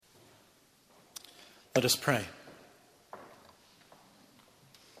Let us pray.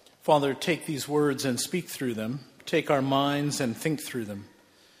 Father, take these words and speak through them. Take our minds and think through them.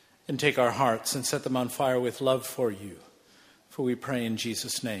 And take our hearts and set them on fire with love for you. For we pray in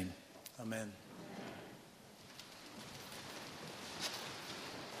Jesus' name. Amen.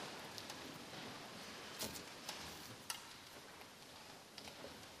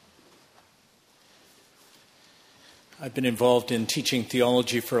 I've been involved in teaching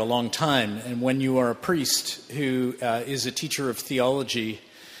theology for a long time, and when you are a priest who is a teacher of theology,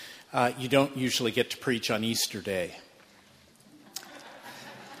 you don't usually get to preach on Easter Day.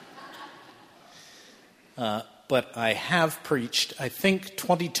 But I have preached, I think,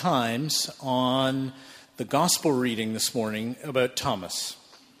 20 times on the gospel reading this morning about Thomas,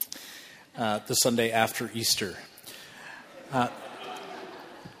 the Sunday after Easter. But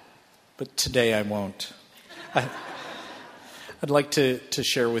today I won't. I'd like to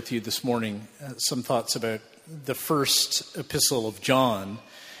share with you this morning some thoughts about the first epistle of John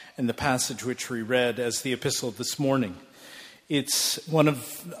and the passage which we read as the epistle this morning. It's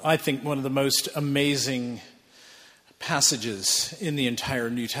I think, one of the most amazing passages in the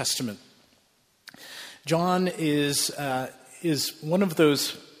entire New Testament. John is one of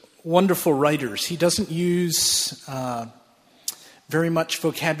those wonderful writers. He doesn't use very much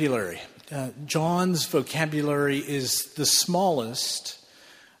vocabulary. John's vocabulary is the smallest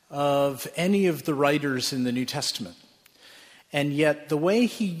of any of the writers in the New Testament. And yet the way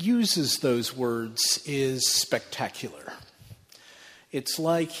he uses those words is spectacular. It's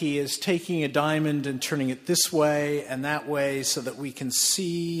like he is taking a diamond and turning it this way and that way so that we can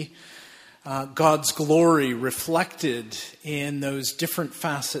see God's glory reflected in those different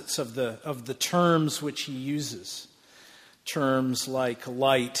facets of the terms which he uses. Terms like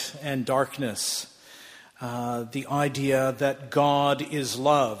light and darkness, the idea that God is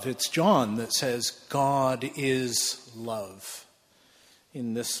love. It's John that says God is love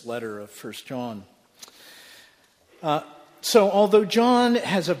in this letter of 1 John. So although John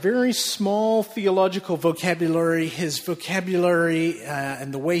has a very small theological vocabulary, his vocabulary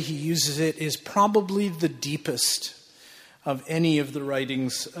and the way he uses it is probably the deepest of any of the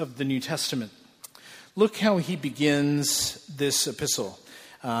writings of the New Testament. Look how he begins this epistle.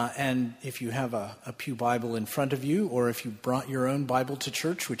 And if you have a pew Bible in front of you, or if you brought your own Bible to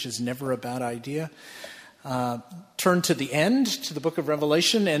church, which is never a bad idea, turn to the end, to the book of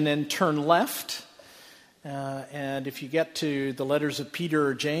Revelation, and then turn left. And if you get to the letters of Peter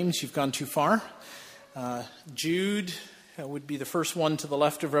or James, you've gone too far. Jude would be the first one to the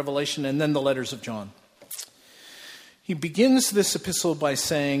left of Revelation, and then the letters of John. He begins this epistle by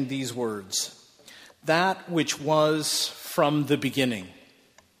saying these words: that which was from the beginning.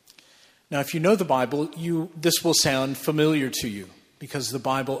 Now, if you know the Bible, this will sound familiar to you, because the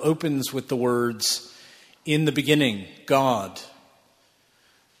Bible opens with the words, "In the beginning, God."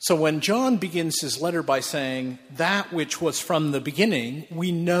 So when John begins his letter by saying, that which was from the beginning,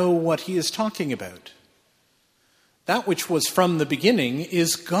 we know what he is talking about. That which was from the beginning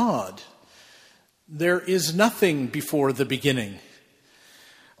is God. There is nothing before the beginning.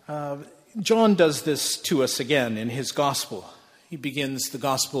 John does this to us again in his gospel. He begins the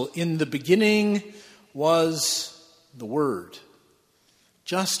gospel, "In the beginning was the Word."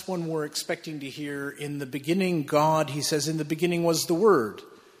 Just when we're expecting to hear, "In the beginning, God," he says, "In the beginning was the Word."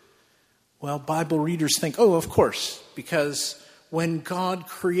 Well, Bible readers think, oh, of course, because when God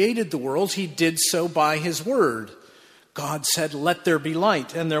created the world, he did so by his Word. God said, "Let there be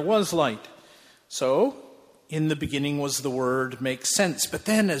light," and there was light. So, "In the beginning was the Word" makes sense. But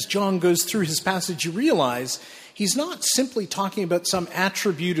then as John goes through his passage, you realize he's not simply talking about some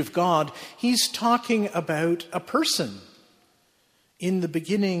attribute of God. He's talking about a person. In the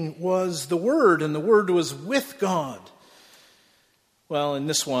beginning was the Word, and the Word was with God. Well, in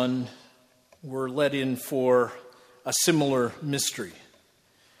this one, we're let in for a similar mystery.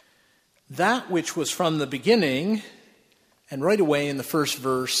 That which was from the beginning, and right away in the first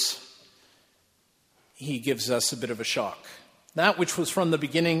verse, he gives us a bit of a shock. That which was from the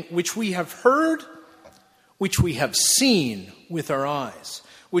beginning, which we have heard, which we have seen with our eyes,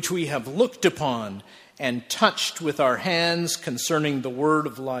 which we have looked upon and touched with our hands concerning the word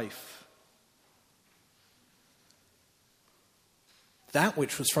of life. That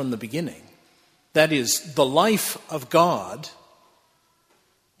which was from the beginning, that is, the life of God,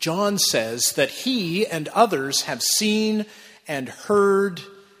 John says that he and others have seen and heard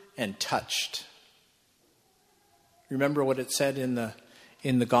and touched. Remember what it said in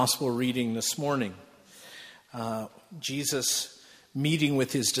the gospel reading this morning. Jesus, meeting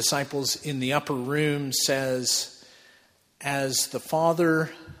with his disciples in the upper room, says, "As the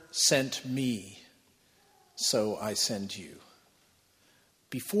Father sent me, so I send you.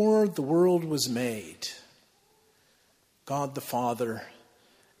 Before the world was made, God the Father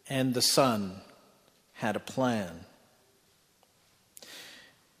and the Son had a plan.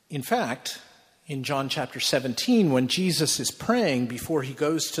 In fact, in John chapter 17, when Jesus is praying before he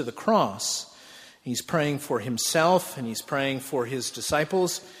goes to the cross, he's praying for himself and he's praying for his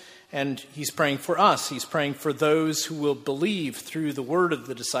disciples and he's praying for us. He's praying for those who will believe through the word of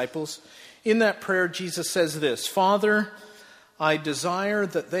the disciples. In that prayer, Jesus says this, Father, I desire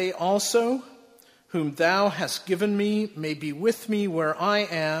that they also, whom thou hast given me, may be with me where I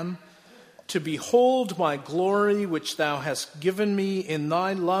am, to behold my glory which thou hast given me in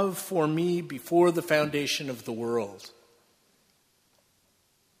thy love for me before the foundation of the world.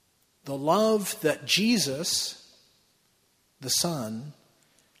 The love that Jesus, the Son,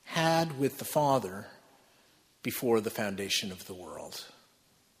 had with the Father before the foundation of the world.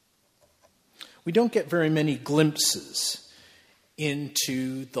 We don't get very many glimpses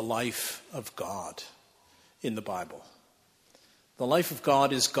into the life of God in the Bible. The life of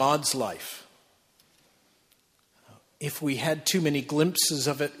God is God's life. If we had too many glimpses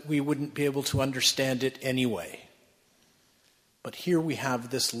of it, we wouldn't be able to understand it anyway. But here we have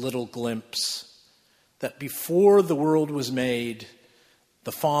this little glimpse that before the world was made,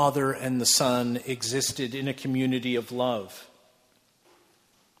 the Father and the Son existed in a community of love.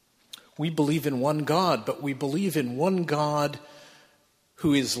 We believe in one God, but we believe in one God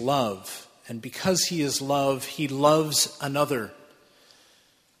who is love. And because he is love, he loves another.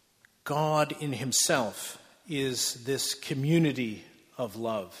 God in himself is this community of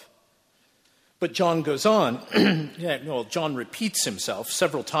love. But John goes on. John repeats himself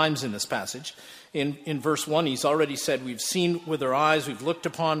several times in this passage. In verse 1, he's already said, we've seen with our eyes, we've looked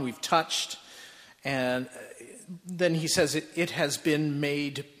upon, we've touched. And then he says, it has been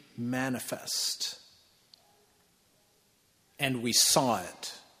made manifest. And we saw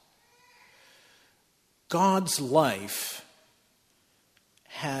it. God's life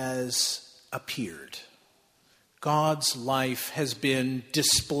has appeared. God's life has been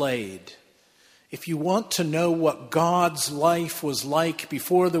displayed. If you want to know what God's life was like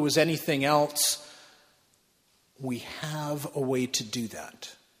before there was anything else, we have a way to do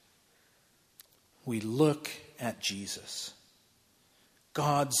that. We look at Jesus.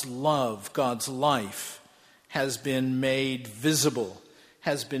 God's love, God's life has been made visible,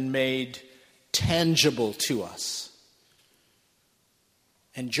 has been made tangible to us.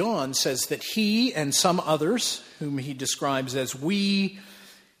 And John says that he and some others, whom he describes as we,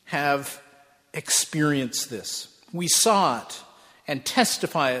 have experienced this. We saw it and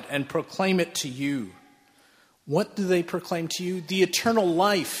testify it and proclaim it to you. What do they proclaim to you? The eternal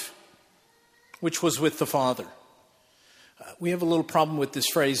life which was with the Father. We have a little problem with this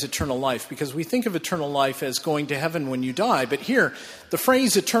phrase, eternal life, because we think of eternal life as going to heaven when you die. But here, the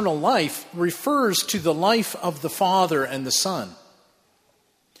phrase eternal life refers to the life of the Father and the Son.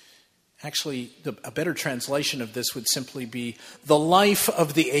 Actually, a better translation of this would simply be the life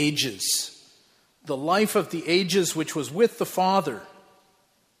of the ages. The life of the ages which was with the Father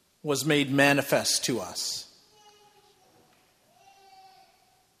was made manifest to us.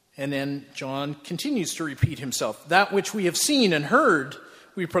 And then John continues to repeat himself. That which we have seen and heard,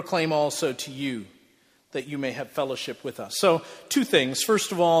 we proclaim also to you, that you may have fellowship with us. So, two things.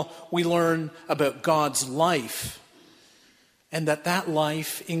 First of all, we learn about God's life, and that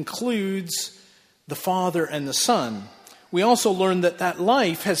life includes the Father and the Son. We also learn that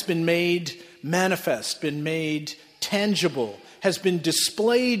life has been made manifest, been made tangible, has been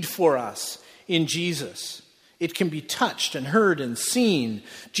displayed for us in Jesus. It can be touched and heard and seen.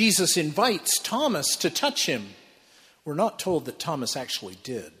 Jesus invites Thomas to touch him. We're not told that Thomas actually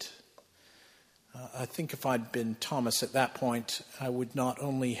did. I think if I'd been Thomas at that point, I would not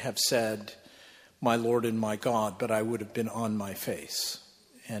only have said, my Lord and my God, but I would have been on my face.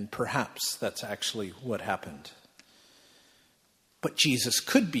 And perhaps that's actually what happened. But Jesus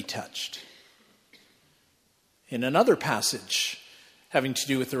could be touched. In another passage having to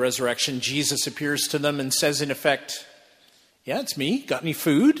do with the resurrection, Jesus appears to them and says, in effect, yeah, it's me. Got any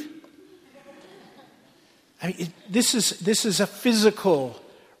food? I mean, this is a physical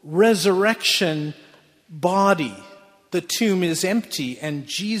resurrection body. The tomb is empty and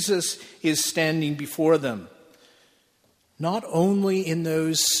Jesus is standing before them. Not only in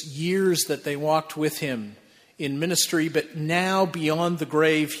those years that they walked with him in ministry, but now beyond the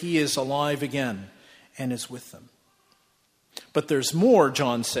grave, he is alive again and is with them. But there's more,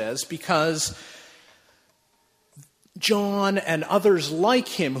 John says, because John and others like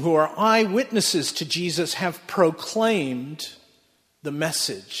him who are eyewitnesses to Jesus have proclaimed the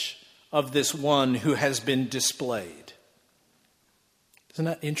message of this one who has been displayed. Isn't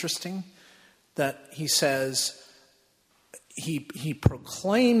that interesting? That he says, he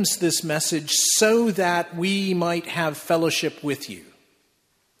proclaims this message so that we might have fellowship with you.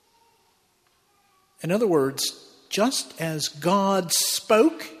 In other words, just as God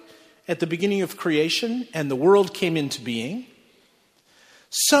spoke at the beginning of creation and the world came into being,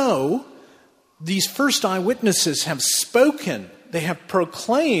 so these first eyewitnesses have spoken. They have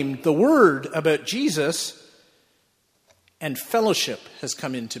proclaimed the word about Jesus, and fellowship has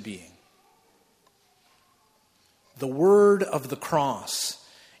come into being. The word of the cross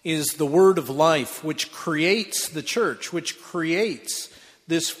is the word of life, which creates the church, which creates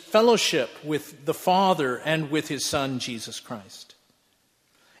this fellowship with the Father and with his Son, Jesus Christ.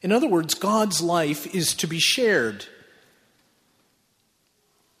 In other words, God's life is to be shared.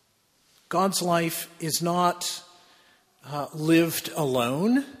 God's life is not lived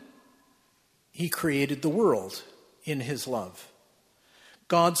alone. He created the world in his love.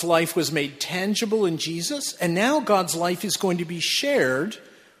 God's life was made tangible in Jesus, and now God's life is going to be shared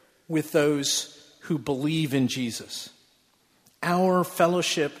with those who believe in Jesus. Our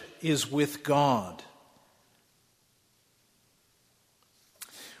fellowship is with God.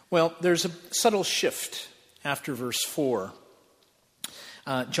 Well, there's a subtle shift after verse 4.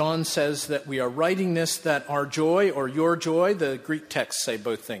 John says that we are writing this that our joy or your joy, the Greek texts say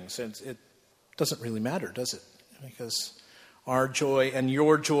both things. It doesn't really matter, does it? Because our joy and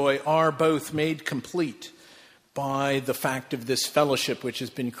your joy are both made complete by the fact of this fellowship which has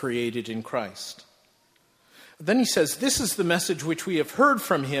been created in Christ. Then he says, this is the message which we have heard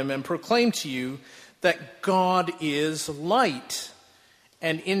from him and proclaimed to you, that God is light,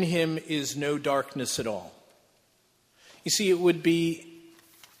 and in him is no darkness at all. You see, it would be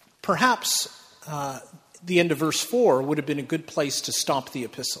perhaps the end of verse 4 would have been a good place to stop the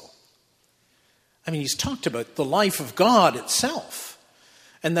epistle. I mean, he's talked about the life of God itself,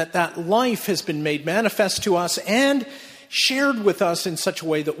 and that life has been made manifest to us and shared with us in such a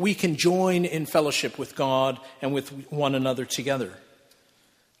way that we can join in fellowship with God and with one another together.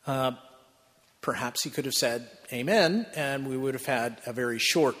 Perhaps he could have said amen, and we would have had a very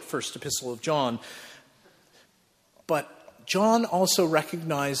short first epistle of John. But John also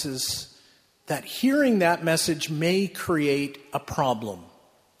recognizes that hearing that message may create a problem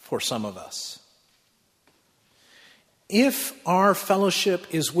for some of us. If our fellowship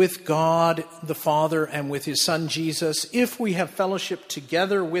is with God the Father and with his Son Jesus, if we have fellowship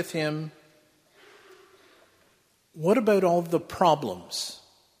together with him, what about all the problems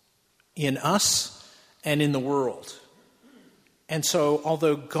in us and in the world? And so,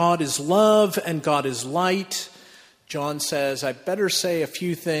 although God is love and God is light, John says, I better say a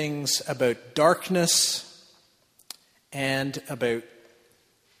few things about darkness and about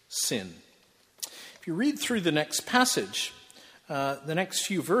sin. If you read through the next passage, the next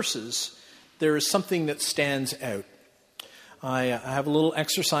few verses, there is something that stands out. I have a little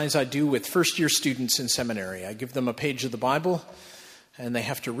exercise I do with first-year students in seminary. I give them a page of the Bible, and they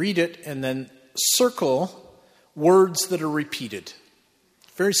have to read it and then circle words that are repeated.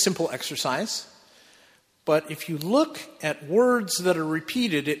 Very simple exercise. But if you look at words that are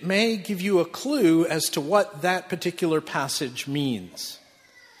repeated, it may give you a clue as to what that particular passage means.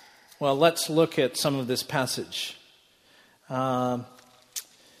 Well, let's look at some of this passage. Verse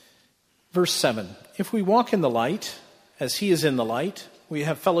 7. If we walk in the light, as he is in the light, we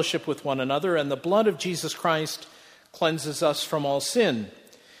have fellowship with one another, and the blood of Jesus Christ cleanses us from all sin.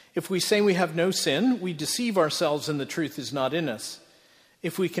 If we say we have no sin, we deceive ourselves and the truth is not in us.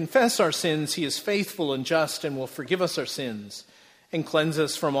 If we confess our sins, he is faithful and just and will forgive us our sins and cleanse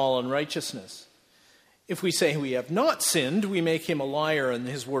us from all unrighteousness. If we say we have not sinned, we make him a liar and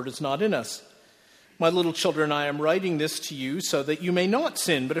his word is not in us. My little children, I am writing this to you so that you may not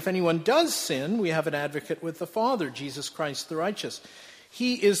sin. But if anyone does sin, we have an advocate with the Father, Jesus Christ the righteous.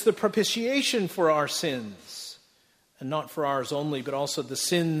 He is the propitiation for our sins, and not for ours only, but also the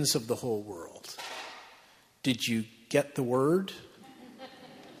sins of the whole world. Did you get the word?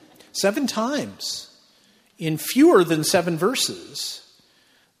 7 times in fewer than 7 verses.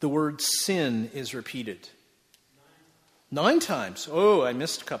 The word sin is repeated. 9 times. Oh, I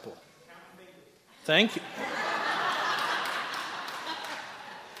missed a couple. Thank you.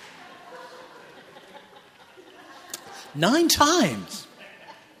 Nine times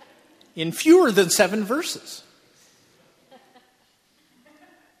in fewer than 7 verses.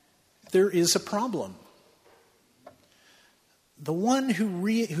 There is a problem. The one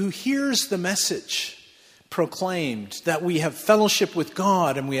who hears the message proclaimed that we have fellowship with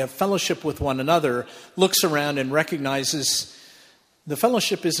God and we have fellowship with one another looks around and recognizes The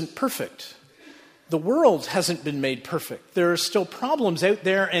fellowship isn't perfect. The world hasn't been made perfect. There are still problems out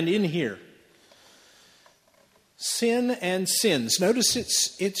there and in here. Sin and sins. Notice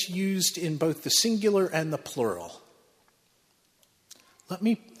it's used in both the singular and the plural. Let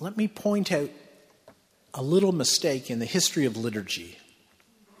me point out a little mistake in the history of liturgy.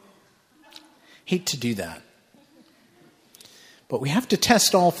 Hate to do that. But we have to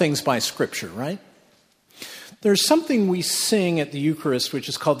test all things by Scripture, right? There's something we sing at the Eucharist which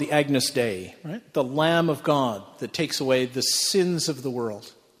is called the Agnus Dei, right? The Lamb of God that takes away the sins of the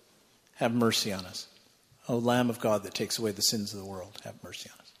world. Have mercy on us. O Lamb of God that takes away the sins of the world, have mercy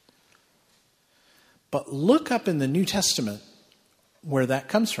on us. But look up in the New Testament where that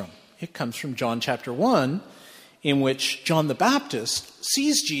comes from. It comes from John chapter 1, in which John the Baptist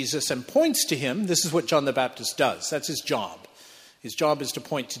sees Jesus and points to him. This is what John the Baptist does. That's his job. His job is to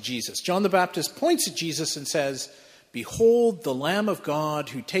point to Jesus. John the Baptist points at Jesus and says, "Behold the Lamb of God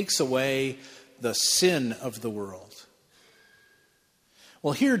who takes away the sin of the world."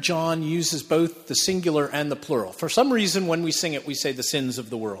 Well, here John uses both the singular and the plural. For some reason, when we sing it, we say the sins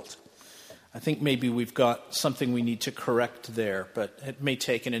of the world. I think maybe we've got something we need to correct there, but it may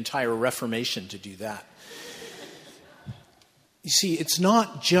take an entire Reformation to do that. You see, it's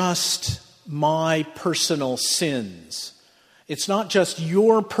not just my personal sins. It's not just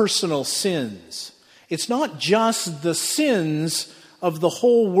your personal sins. It's not just the sins of the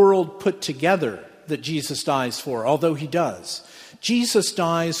whole world put together that Jesus dies for, although he does. Jesus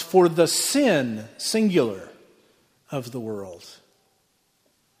dies for the sin, singular, of the world.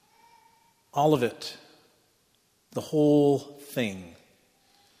 All of it. The whole thing.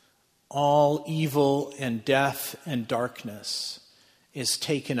 All evil and death and darkness is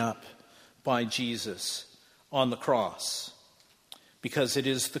taken up by Jesus on the cross. Because it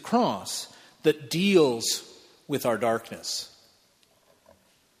is the cross that deals with our darkness.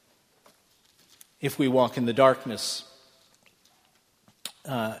 If we walk in the darkness,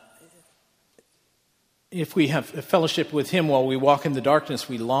 if we have a fellowship with him while we walk in the darkness,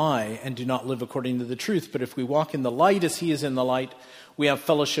 we lie and do not live according to the truth. But if we walk in the light as he is in the light, we have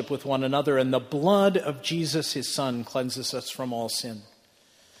fellowship with one another, and the blood of Jesus, his Son, cleanses us from all sin.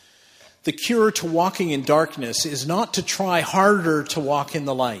 The cure to walking in darkness is not to try harder to walk in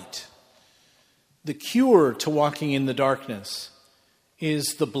the light. The cure to walking in the darkness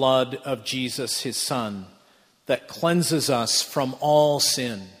is the blood of Jesus, his Son, that cleanses us from all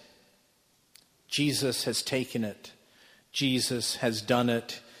sin. Jesus has taken it. Jesus has done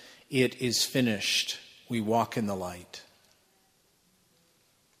it. It is finished. We walk in the light.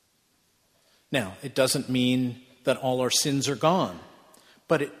 Now, it doesn't mean that all our sins are gone.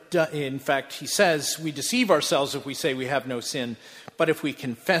 But in fact, he says, we deceive ourselves if we say we have no sin. But if we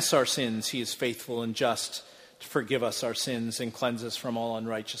confess our sins, he is faithful and just to forgive us our sins and cleanse us from all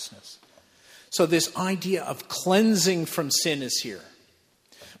unrighteousness. So this idea of cleansing from sin is here.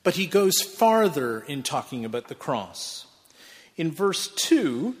 But he goes farther in talking about the cross. In verse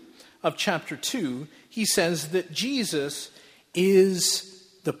 2 of chapter 2, he says that Jesus is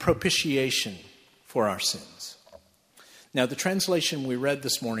the propitiation for our sins. Now, the translation we read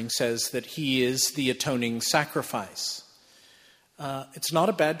this morning says that he is the atoning sacrifice. It's not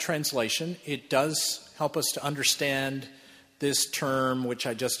a bad translation. It does help us to understand this term, which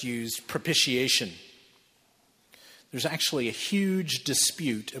I just used, propitiation. There's actually a huge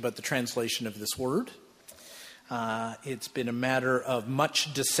dispute about the translation of this word. It's been a matter of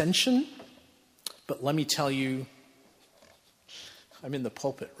much dissension. But let me tell you, I'm in the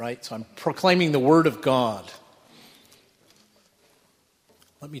pulpit, right? So I'm proclaiming the word of God.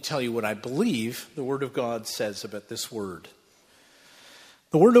 Let me tell you what I believe the Word of God says about this word.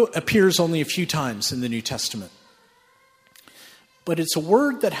 The word appears only a few times in the New Testament. But it's a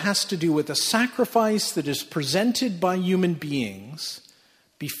word that has to do with a sacrifice that is presented by human beings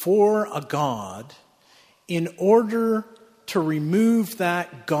before a God in order to remove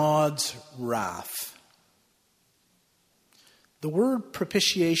that God's wrath. The word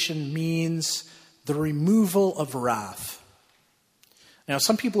propitiation means the removal of wrath. Now,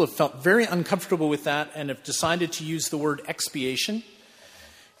 some people have felt very uncomfortable with that and have decided to use the word expiation.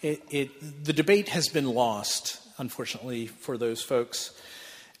 The debate has been lost, unfortunately, for those folks.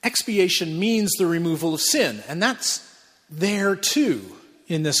 Expiation means the removal of sin, and that's there too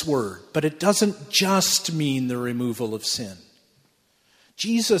in this word. But it doesn't just mean the removal of sin.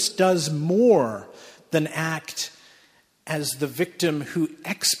 Jesus does more than act as the victim who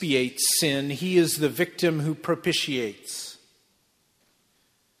expiates sin. He is the victim who propitiates.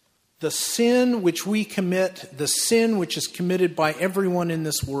 The sin which we commit, the sin which is committed by everyone in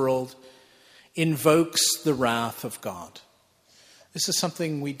this world, invokes the wrath of God. This is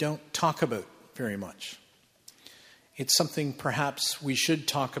something we don't talk about very much. It's something perhaps we should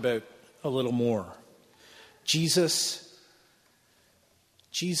talk about a little more. Jesus'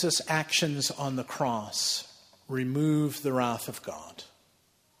 actions on the cross remove the wrath of God.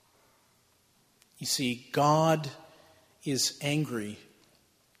 You see, God is angry.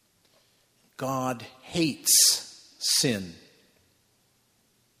 God hates sin.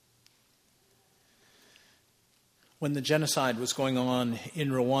 When the genocide was going on in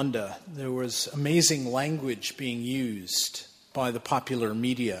Rwanda, there was amazing language being used by the popular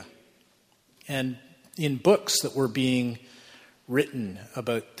media and in books that were being written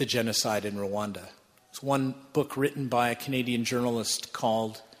about the genocide in Rwanda. There's one book written by a Canadian journalist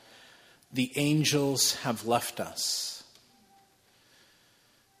called "The Angels Have Left Us."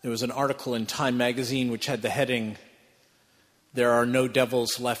 There was an article in Time magazine which had the heading, "There are no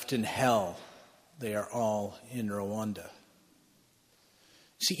devils left in hell. They are all in Rwanda."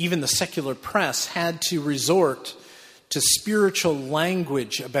 See, even the secular press had to resort to spiritual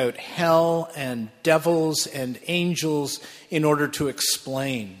language about hell and devils and angels in order to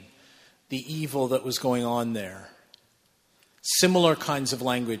explain the evil that was going on there. Similar kinds of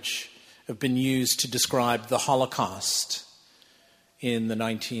language have been used to describe the Holocaust in the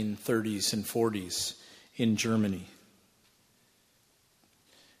 1930s and 40s in Germany.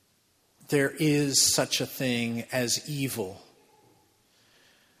 There is such a thing as evil.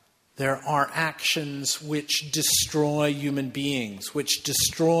 There are actions which destroy human beings, which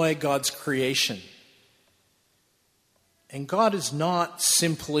destroy God's creation. And God is not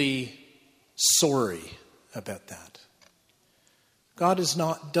simply sorry about that. God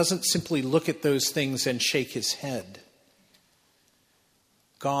doesn't simply look at those things and shake his head.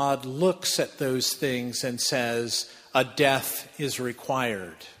 God looks at those things and says, a death is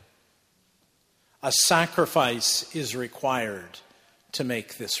required. A sacrifice is required to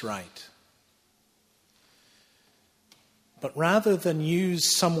make this right. But rather than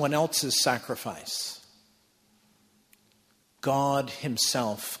use someone else's sacrifice, God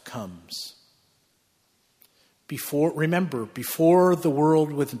himself comes. Before the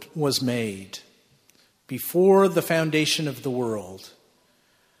world was made, before the foundation of the world,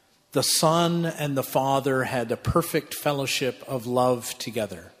 the Son and the Father had a perfect fellowship of love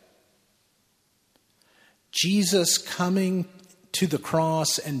together. Jesus coming to the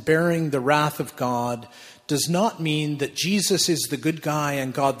cross and bearing the wrath of God does not mean that Jesus is the good guy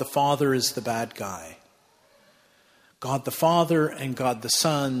and God the Father is the bad guy. God the Father and God the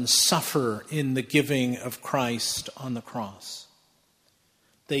Son suffer in the giving of Christ on the cross.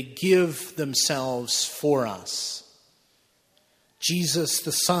 They give themselves for us. Jesus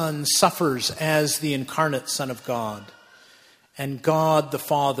the Son suffers as the incarnate Son of God. And God the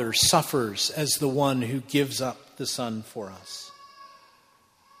Father suffers as the one who gives up the Son for us.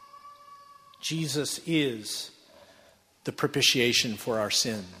 Jesus is the propitiation for our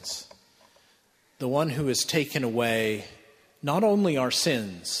sins. The one who has taken away not only our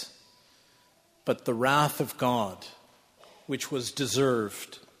sins, but the wrath of God, which was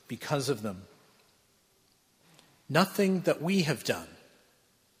deserved because of them. Nothing that we have done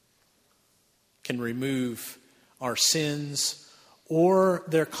can remove our sins or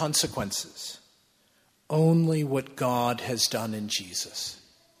their consequences. Only what God has done in Jesus.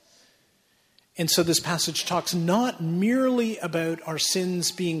 And so this passage talks not merely about our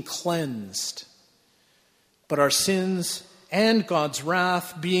sins being cleansed, but our sins and God's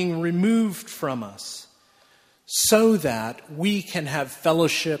wrath being removed from us so that we can have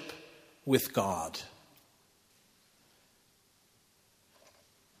fellowship with God.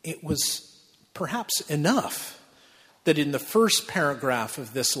 It was perhaps enough that in the first paragraph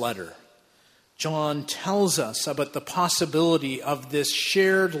of this letter, John tells us about the possibility of this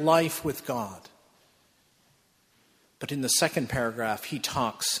shared life with God. But in the second paragraph, he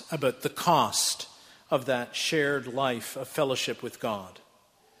talks about the cost of that shared life of fellowship with God.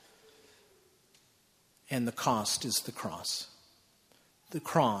 And the cost is the cross. The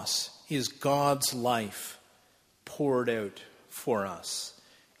cross is God's life poured out for us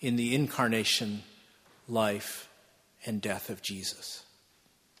in the incarnation, life, and death of Jesus.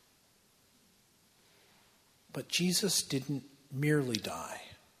 But Jesus didn't merely die.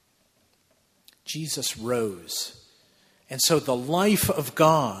 Jesus rose. And so the life of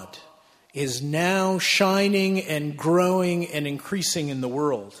God is now shining and growing and increasing in the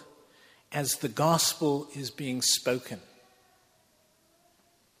world as the gospel is being spoken.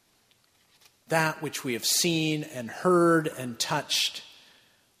 That which we have seen and heard and touched,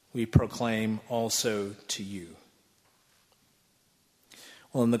 we proclaim also to you.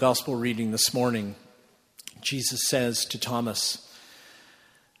 Well, in the gospel reading this morning, Jesus says to Thomas,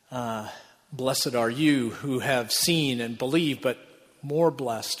 Blessed are you who have seen and believe, but more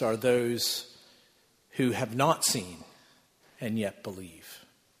blessed are those who have not seen and yet believe.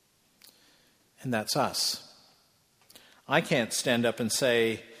 And that's us. I can't stand up and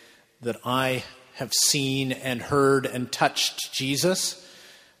say that I have seen and heard and touched Jesus,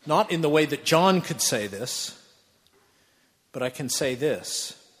 not in the way that John could say this, but I can say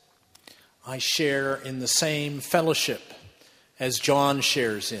this. I share in the same fellowship as John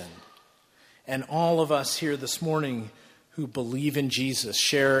shares in. And all of us here this morning who believe in Jesus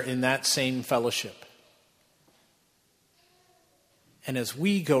share in that same fellowship. And as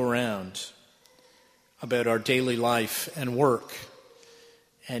we go around about our daily life and work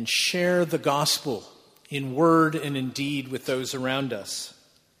and share the gospel in word and in deed with those around us,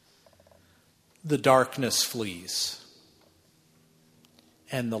 the darkness flees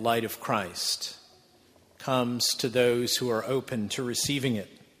and the light of Christ comes to those who are open to receiving it.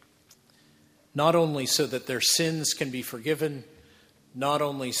 Not only so that their sins can be forgiven, not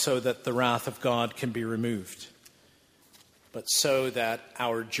only so that the wrath of God can be removed, but so that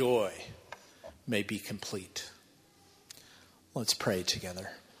our joy may be complete. Let's pray together.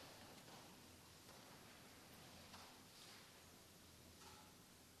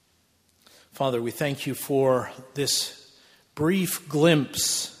 Father, we thank you for this brief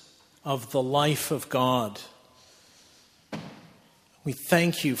glimpse of the life of God. We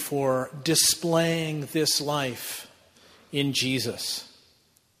thank you for displaying this life in Jesus.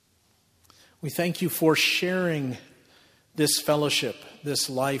 We thank you for sharing this fellowship, this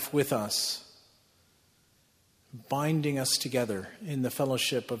life with us, binding us together in the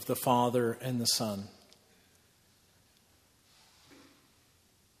fellowship of the Father and the Son.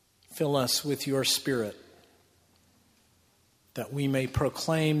 Fill us with your Spirit, that we may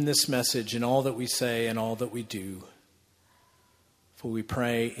proclaim this message in all that we say and all that we do. For we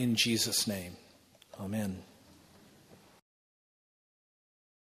pray in Jesus' name. Amen.